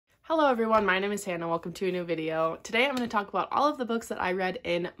Hello everyone, my name is Hannah. Welcome to a new video. Today I'm going to talk about all of the books that I read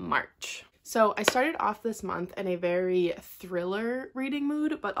in March. So I started off this month in a very thriller reading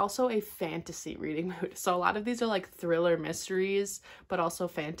mood, but also a fantasy reading mood. So a lot of these are like thriller mysteries, but also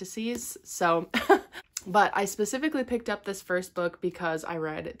fantasies. But I specifically picked up this first book because I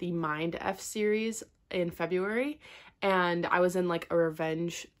read the Mind F series in February, and I was in like a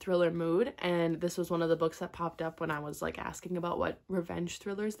revenge thriller mood, and this was one of the books that popped up when I was like asking about what revenge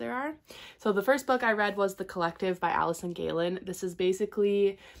thrillers there are. So the first book I read was The Collective by Allison Galen. This is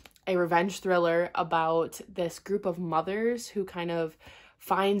basically a revenge thriller about this group of mothers who kind of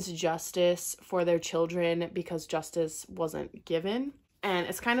finds justice for their children because justice wasn't given. And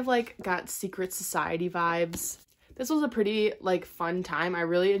it's kind of like got secret society vibes. This was a pretty like fun time. I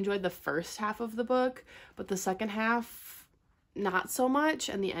really enjoyed the first half of the book, but the second half not so much,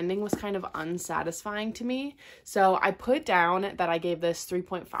 and the ending was kind of unsatisfying to me. So I put down that I gave this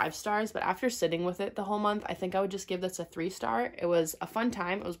 3.5 stars, but after sitting with it the whole month, I think I would just give this a 3-star. It was a fun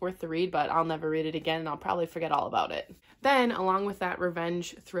time. It was worth the read, but I'll never read it again, and I'll probably forget all about it. Then, along with that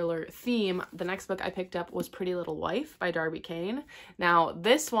revenge thriller theme, the next book I picked up was Pretty Little Wife by Darby Kane. Now,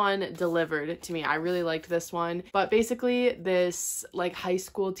 this one delivered to me. I really liked this one, but basically this like high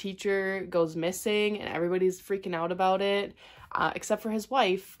school teacher goes missing and everybody's freaking out about it, except for his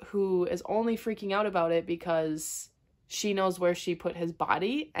wife, who is only freaking out about it because she knows where she put his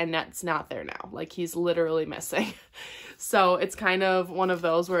body, and that's not there now. Like, he's literally missing. So it's kind of one of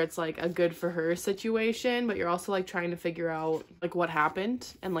those where it's like a good for her situation, but you're also like trying to figure out like what happened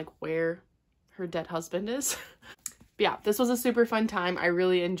and like where her dead husband is. But yeah, this was a super fun time. I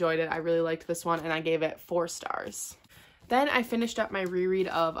really enjoyed it. I really liked this one, and I gave it 4 stars. Then I finished up my reread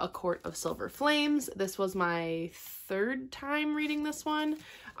of A Court of Silver Flames. This was my 3rd time reading this one.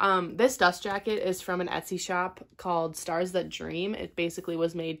 This dust jacket is from an Etsy shop called Stars That Dream. It basically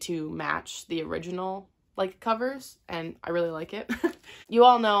was made to match the original like covers, and I really like it. You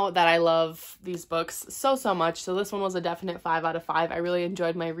all know that I love these books so much, so this one was a definite 5 out of 5. I really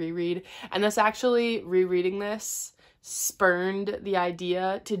enjoyed my reread, and this actually, rereading this, spurned the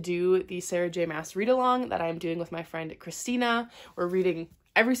idea to do the Sarah J. Maas Read-along that I'm doing with my friend Christina. We're reading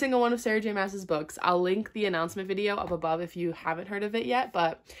every single one of Sarah J. Maas's books. I'll link the announcement video up above if you haven't heard of it yet,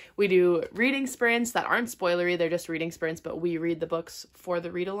 but we do reading sprints that aren't spoilery. They're just reading sprints, but we read the books for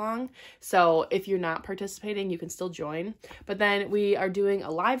the read-along. So if you're not participating, you can still join. But then we are doing a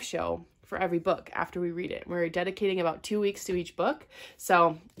live show for every book after we read it. We're dedicating about 2 weeks to each book.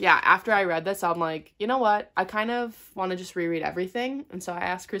 So yeah, after I read this, I'm like, you know what? I kind of want to just reread everything. And so I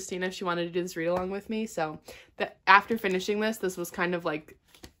asked Christina if she wanted to do this read along with me. So after finishing this was kind of like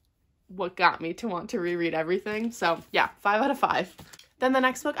what got me to want to reread everything. So yeah, 5 out of 5. Then the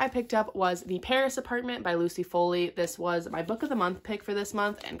next book I picked up was The Paris Apartment by Lucy Foley. This was my book of the month pick for this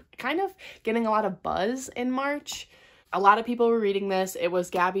month, and kind of getting a lot of buzz in March. A lot of people were reading this. It was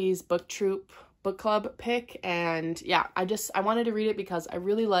Gabby's book club pick, and yeah, I wanted to read it because I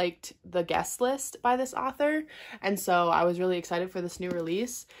really liked the guest list by this author, and so I was really excited for this new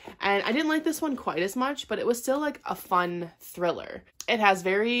release. And I didn't like this one quite as much, but it was still like a fun thriller. It has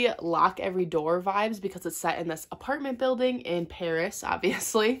very Lock Every Door vibes because it's set in this apartment building in Paris,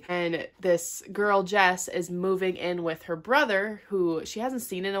 obviously. And this girl, Jess, is moving in with her brother, who she hasn't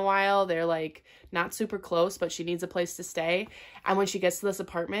seen in a while. They're like not super close, but she needs a place to stay. And when she gets to this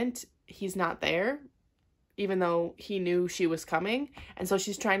apartment, he's not there, even though he knew she was coming. And so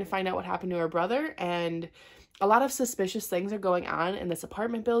she's trying to find out what happened to her brother, and a lot of suspicious things are going on in this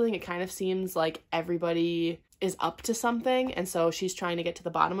apartment building. It kind of seems like everybody is up to something, and so she's trying to get to the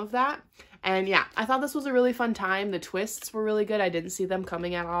bottom of that. And yeah, I thought this was a really fun time. The twists were really good. I didn't see them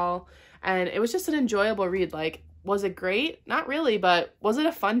coming at all, and it was just an enjoyable read. Like, was it great? Not really, but was it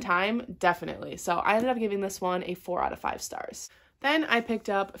a fun time? Definitely. So I ended up giving this one a 4 out of 5 stars. Then I picked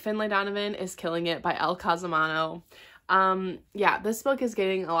up Finlay Donovan is Killing It by Elle Cosimano. Yeah, this book is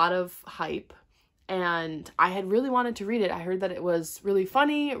getting a lot of hype, and I had really wanted to read it. I heard that it was really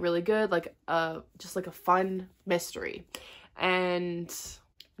funny, really good, like just like a fun mystery. And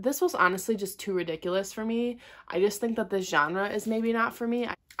this was honestly just too ridiculous for me. I just think that this genre is maybe not for me.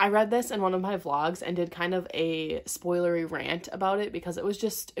 I read this in one of my vlogs and did kind of a spoilery rant about it because it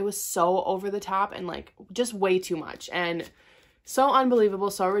was so over the top and like just way too much. And so unbelievable,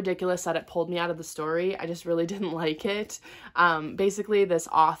 so ridiculous that it pulled me out of the story. I just really didn't like it. Basically, this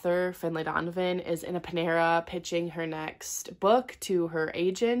author, Finlay Donovan, is in a Panera pitching her next book to her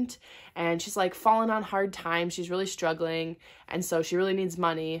agent, and she's like falling on hard times. She's really struggling, and so she really needs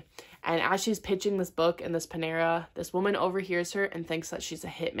money. And as she's pitching this book in this Panera, this woman overhears her and thinks that she's a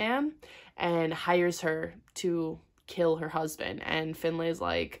hitman and hires her to kill her husband. And Finlay's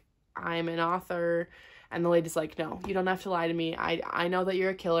like, I'm an author. And the lady's like, no, you don't have to lie to me. I know that you're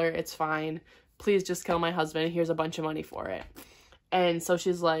a killer. It's fine. Please just kill my husband. Here's a bunch of money for it. And so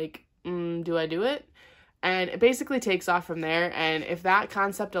she's like, do I do it? And it basically takes off from there. And if that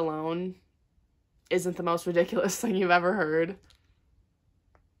concept alone isn't the most ridiculous thing you've ever heard.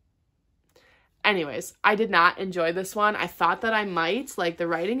 Anyways, I did not enjoy this one. I thought that I might. Like, the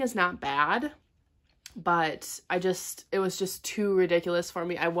writing is not bad, but it was just too ridiculous for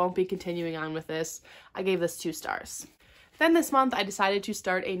me. I won't be continuing on with this. I gave this 2 stars. Then this month, I decided to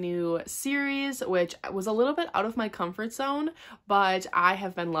start a new series, which was a little bit out of my comfort zone, but I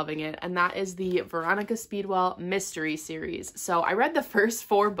have been loving it, and that is the Veronica Speedwell Mystery Series. So I read the first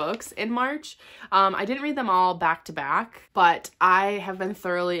 4 books in March. I didn't read them all back to back, but I have been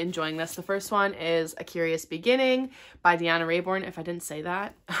thoroughly enjoying this. The first one is A Curious Beginning by Deanna Raybourn, if I didn't say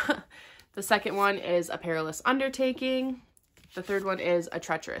that. The second one is A Perilous Undertaking. The third one is A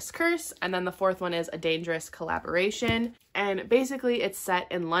Treacherous Curse, and then the fourth one is A Dangerous Collaboration. And basically it's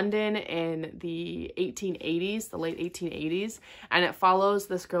set in London in the 1880s, the late 1880s, and it follows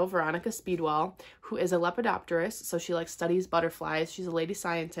this girl, Veronica Speedwell, who is a lepidopterist, so she like studies butterflies. She's a lady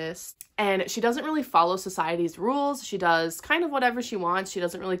scientist, and she doesn't really follow society's rules. She does kind of whatever she wants. She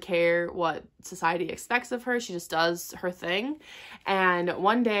doesn't really care what society expects of her. She just does her thing. And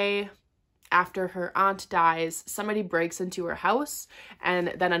one day, after her aunt dies, somebody breaks into her house,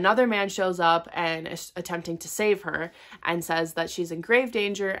 and then another man shows up and is attempting to save her and says that she's in grave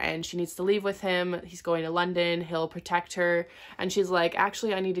danger and she needs to leave with him. He's going to London, he'll protect her. And she's like,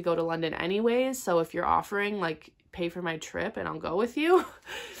 actually, I need to go to London anyways, so if you're offering, like, pay for my trip and I'll go with you.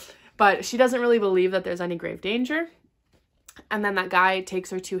 But she doesn't really believe that there's any grave danger. And then that guy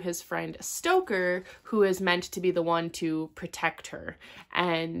takes her to his friend Stoker, who is meant to be the one to protect her.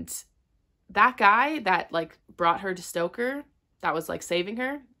 And that guy that like brought her to Stoker, that was like saving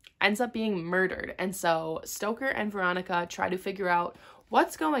her, ends up being murdered. And so Stoker and Veronica try to figure out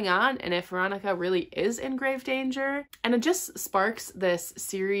what's going on and if Veronica really is in grave danger. And it just sparks this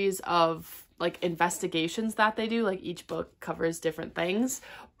series of like investigations that they do. Like each book covers different things,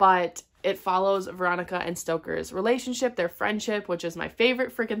 but it follows Veronica and Stoker's relationship, their friendship, which is my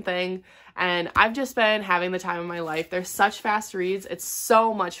favorite freaking thing. And I've just been having the time of my life. They're such fast reads. It's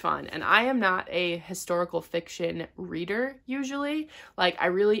so much fun. And I am not a historical fiction reader usually. Like, I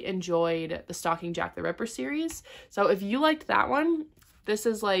really enjoyed the Stalking Jack the Ripper series. So if you liked that one, this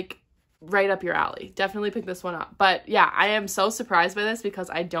is like right up your alley. Definitely pick this one up. But yeah, I am so surprised by this because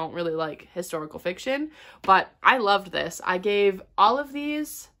I don't really like historical fiction, but I loved this. I gave all of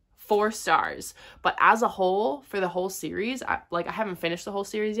these 4 stars, but as a whole, for the whole series, I haven't finished the whole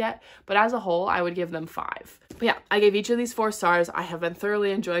series yet, but as a whole, I would give them 5. But yeah, I gave each of these 4 stars. I have been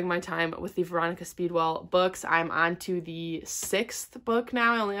thoroughly enjoying my time with the Veronica Speedwell books. I'm on to the 6th book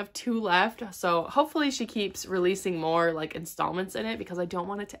now. I only have 2 left, so hopefully she keeps releasing more like installments in it because I don't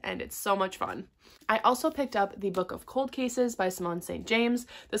want it to end. It's so much fun. I also picked up the Book of Cold Cases by Simone St. James.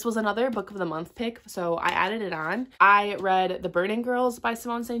 This was another Book of the Month pick, so I added it on. I read The Burning Girls by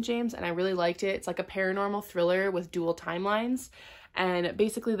Simone St. James, and I really liked it. It's like a paranormal thriller with dual timelines, and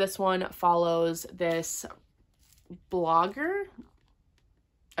basically this one follows this blogger,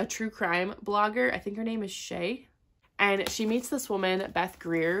 a true crime blogger. I think her name is Shay. And she meets this woman, Beth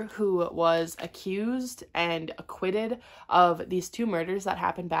Greer, who was accused and acquitted of these 2 murders that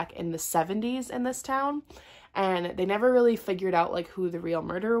happened back in the 70s in this town. And they never really figured out like who the real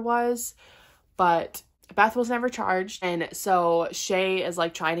murderer was, but Beth was never charged. And so Shay is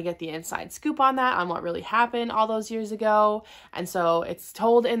like trying to get the inside scoop on that, on what really happened all those years ago. And so it's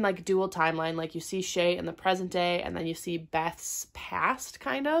told in like dual timeline, like you see Shay in the present day and then you see Beth's past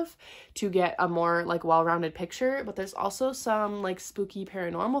kind of to get a more like well-rounded picture. But there's also some like spooky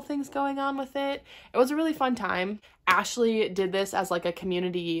paranormal things going on with it. It was a really fun time. Ashley did this as like a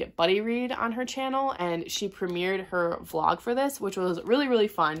community buddy read on her channel, and she premiered her vlog for this, which was really, really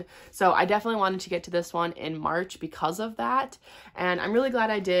fun. So I definitely wanted to get to this one in March because of that, and I'm really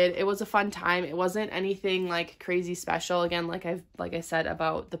glad I did. It was a fun time. It wasn't anything like crazy special. Again, like I said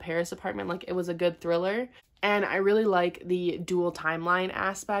about the Paris apartment, like it was a good thriller. And I really like the dual timeline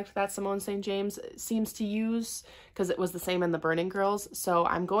aspect that Simone St. James seems to use, because it was the same in The Burning Girls. So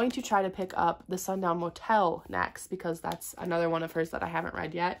I'm going to try to pick up The Sundown Motel next, because that's another one of hers that I haven't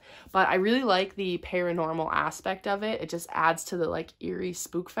read yet. But I really like the paranormal aspect of it. It just adds to the like eerie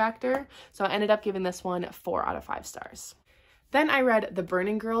spook factor. So I ended up giving this one 4 out of 5 stars. Then I read The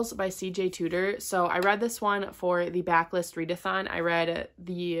Burning Girls by CJ Tudor. So I read this one for the Backlist Readathon. I read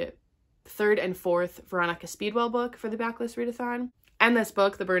the 3rd and 4th Veronica Speedwell book for the Backlist Readathon. and this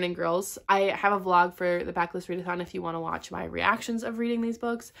book, The Burning Girls. I have a vlog for the Backlist Readathon if you want to watch my reactions of reading these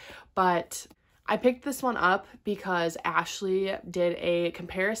books, but I picked this one up because Ashley did a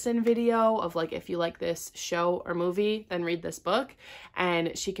comparison video of like, if you like this show or movie, then read this book.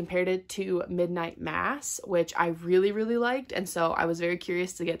 And she compared it to Midnight Mass, which I really, really liked. And so I was very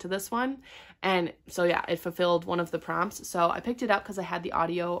curious to get to this one. And so yeah, it fulfilled one of the prompts. So I picked it up because I had the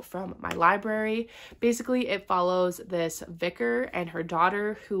audio from my library. Basically, it follows this vicar and her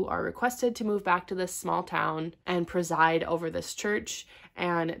daughter who are requested to move back to this small town and preside over this church.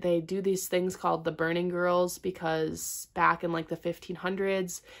 And they do these things called the Burning Girls because back in like the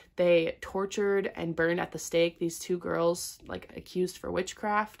 1500s, they tortured and burned at the stake these two girls like accused for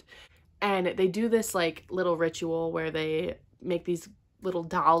witchcraft. And they do this like little ritual where they make these little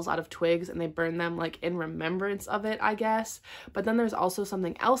dolls out of twigs and they burn them like in remembrance of it, I guess. But then there's also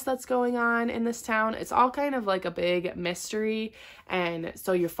something else that's going on in this town. It's all kind of like a big mystery, and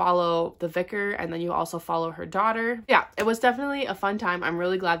so you follow the vicar and then you also follow her daughter. Yeah, it was definitely a fun time. I'm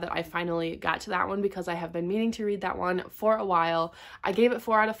really glad that I finally got to that one because I have been meaning to read that one for a while. I gave it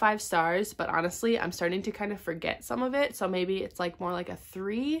 4 out of 5 stars, but honestly I'm starting to kind of forget some of it, so maybe it's like more like a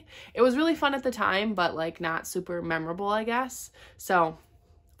 3. It was really fun at the time, but like not super memorable, I guess. So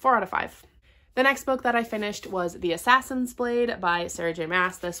 4 out of 5. The next book that I finished was The Assassin's Blade by Sarah J.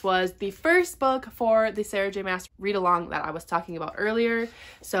 Maas. This was the first book for the Sarah J. Maas read-along that I was talking about earlier.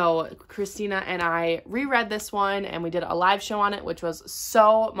 So Christina and I reread this one and we did a live show on it, which was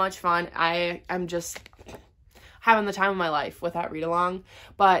so much fun. I am just having the time of my life with that read-along.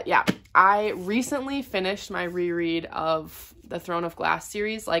 But yeah, I recently finished my reread of the Throne of Glass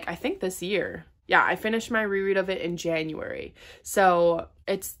series, like I think this year. Yeah, I finished my reread of it in January. So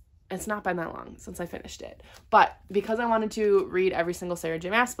it's not been that long since I finished it. But because I wanted to read every single Sarah J.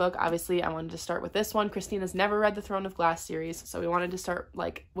 Maas book, obviously I wanted to start with this one. Christina's never read the Throne of Glass series, so we wanted to start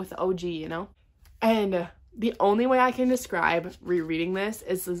like with the OG, you know? And the only way I can describe rereading this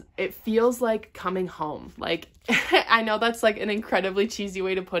is it feels like coming home. Like, I know that's like an incredibly cheesy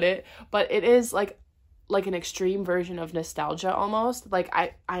way to put it, but it is like an extreme version of nostalgia almost. Like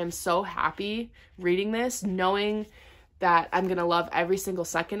I am so happy reading this, knowing that I'm gonna love every single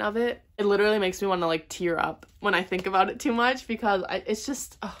second of it. It literally makes me want to like tear up when I think about it too much because it's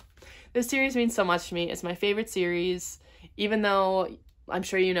just, this series means so much to me. It's my favorite series, even though I'm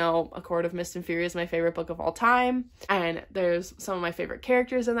sure you know A Court of Mist and Fury is my favorite book of all time, and there's some of my favorite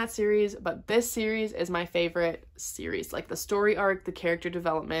characters in that series, but this series is my favorite series. Like the story arc, the character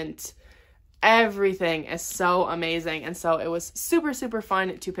development, everything is so amazing. And so it was super, super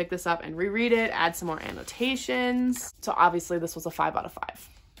fun to pick this up and reread it, add some more annotations. So obviously this was a 5 out of 5.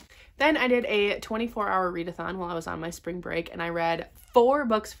 Then I did a 24-hour readathon while I was on my spring break, and I read 4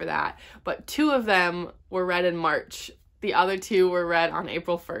 books for that, but 2 of them were read in March. The other 2 were read on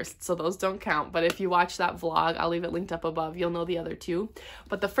April 1st, so those don't count. But if you watch that vlog, I'll leave it linked up above, you'll know the other 2.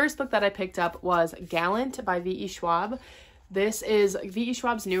 But the first book that I picked up was Gallant by V.E. Schwab. This is V.E.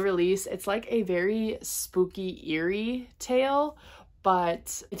 Schwab's new release. It's like a very spooky, eerie tale,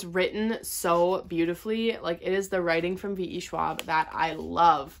 but it's written so beautifully. Like, it is the writing from V.E. Schwab that I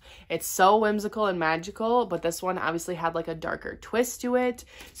love. It's so whimsical and magical, but this one obviously had like a darker twist to it.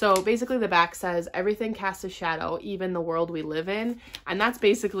 So basically the back says, everything casts a shadow, even the world we live in. And that's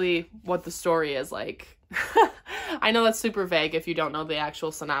basically what the story is like. I know that's super vague if you don't know the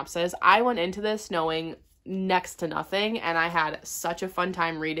actual synopsis. I went into this knowing next to nothing, and I had such a fun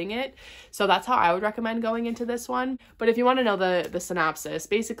time reading it. So that's how I would recommend going into this one. But if you want to know the synopsis,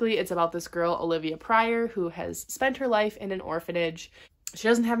 basically it's about this girl, Olivia Pryor, who has spent her life in an orphanage. She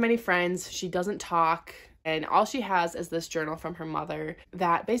doesn't have many friends, she doesn't talk, and all she has is this journal from her mother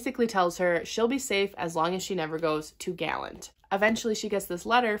that basically tells her she'll be safe as long as she never goes to Gallant. Eventually she gets this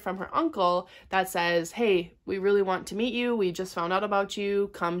letter from her uncle that says, hey, we really want to meet you, we just found out about you,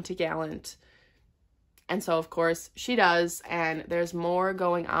 come to Gallant. And so, of course, she does, and there's more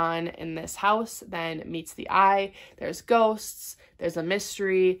going on in this house than meets the eye. There's ghosts, there's a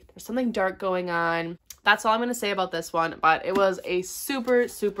mystery, there's something dark going on. That's all I'm going to say about this one, but it was a super,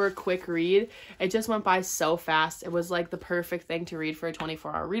 super quick read. It just went by so fast. It was like the perfect thing to read for a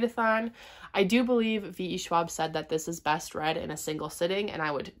 24-hour readathon. I do believe V.E. Schwab said that this is best read in a single sitting, and I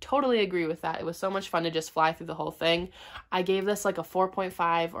would totally agree with that. It was so much fun to just fly through the whole thing. I gave this like a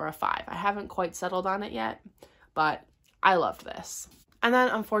 4.5 or a 5. I haven't quite settled on it yet, but I loved this. And then,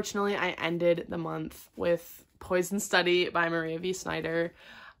 unfortunately, I ended the month with Poison Study by Maria V. Snyder.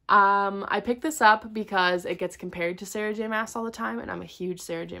 I picked this up because it gets compared to Sarah J. Maas all the time, and I'm a huge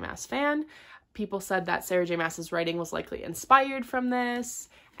Sarah J. Maas fan. People said that Sarah J. Maas's writing was likely inspired from this,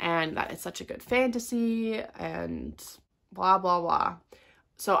 and that it's such a good fantasy, and blah, blah, blah.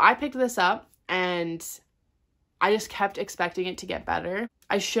 So I picked this up and I just kept expecting it to get better.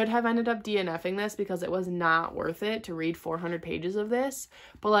 I should have ended up DNFing this because it was not worth it to read 400 pages of this.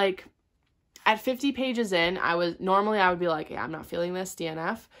 But like at 50 pages in, I would be like, yeah, I'm not feeling this,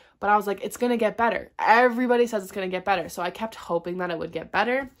 DNF. But I was like, it's going to get better. Everybody says it's going to get better. So I kept hoping that it would get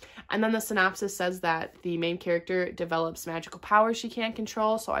better. And then the synopsis says that the main character develops magical powers she can't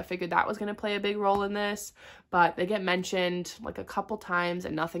control. So I figured that was going to play a big role in this. But they get mentioned like a couple times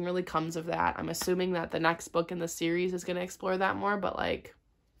and nothing really comes of that. I'm assuming that the next book in the series is going to explore that more. But like,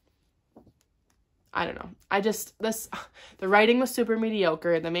 I don't know. The writing was super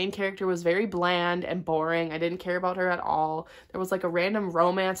mediocre. The main character was very bland and boring. I didn't care about her at all. There was like a random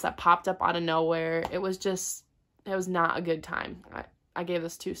romance that popped up out of nowhere. It was not a good time. I gave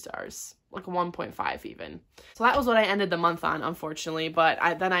this 2 stars, like a 1.5 even. So that was what I ended the month on, unfortunately. But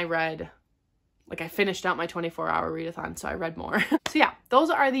then I read, like I finished out my 24-hour readathon, so I read more. So yeah, those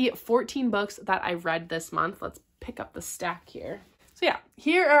are the 14 books that I read this month. Let's pick up the stack here. So yeah,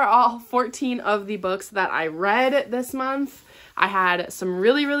 here are all 14 of the books that I read this month. I had some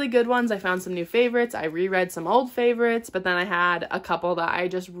really, really good ones. I found some new favorites. I reread some old favorites, but then I had a couple that I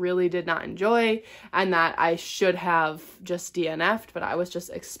just really did not enjoy and that I should have just DNF'd, but I was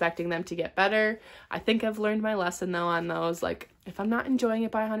just expecting them to get better. I think I've learned my lesson though on those. Like, if I'm not enjoying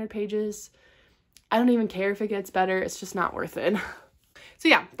it by 100 pages, I don't even care if it gets better. It's just not worth it. So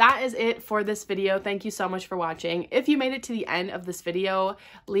yeah, that is it for this video. Thank you so much for watching. If you made it to the end of this video,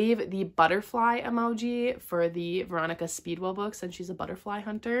 leave the butterfly emoji for the Veronica Speedwell book since she's a butterfly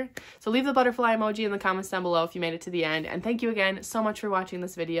hunter. So leave the butterfly emoji in the comments down below if you made it to the end. And thank you again so much for watching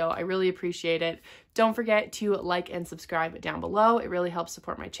this video. I really appreciate it. Don't forget to like and subscribe down below. It really helps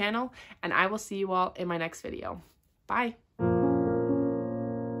support my channel. And I will see you all in my next video. Bye.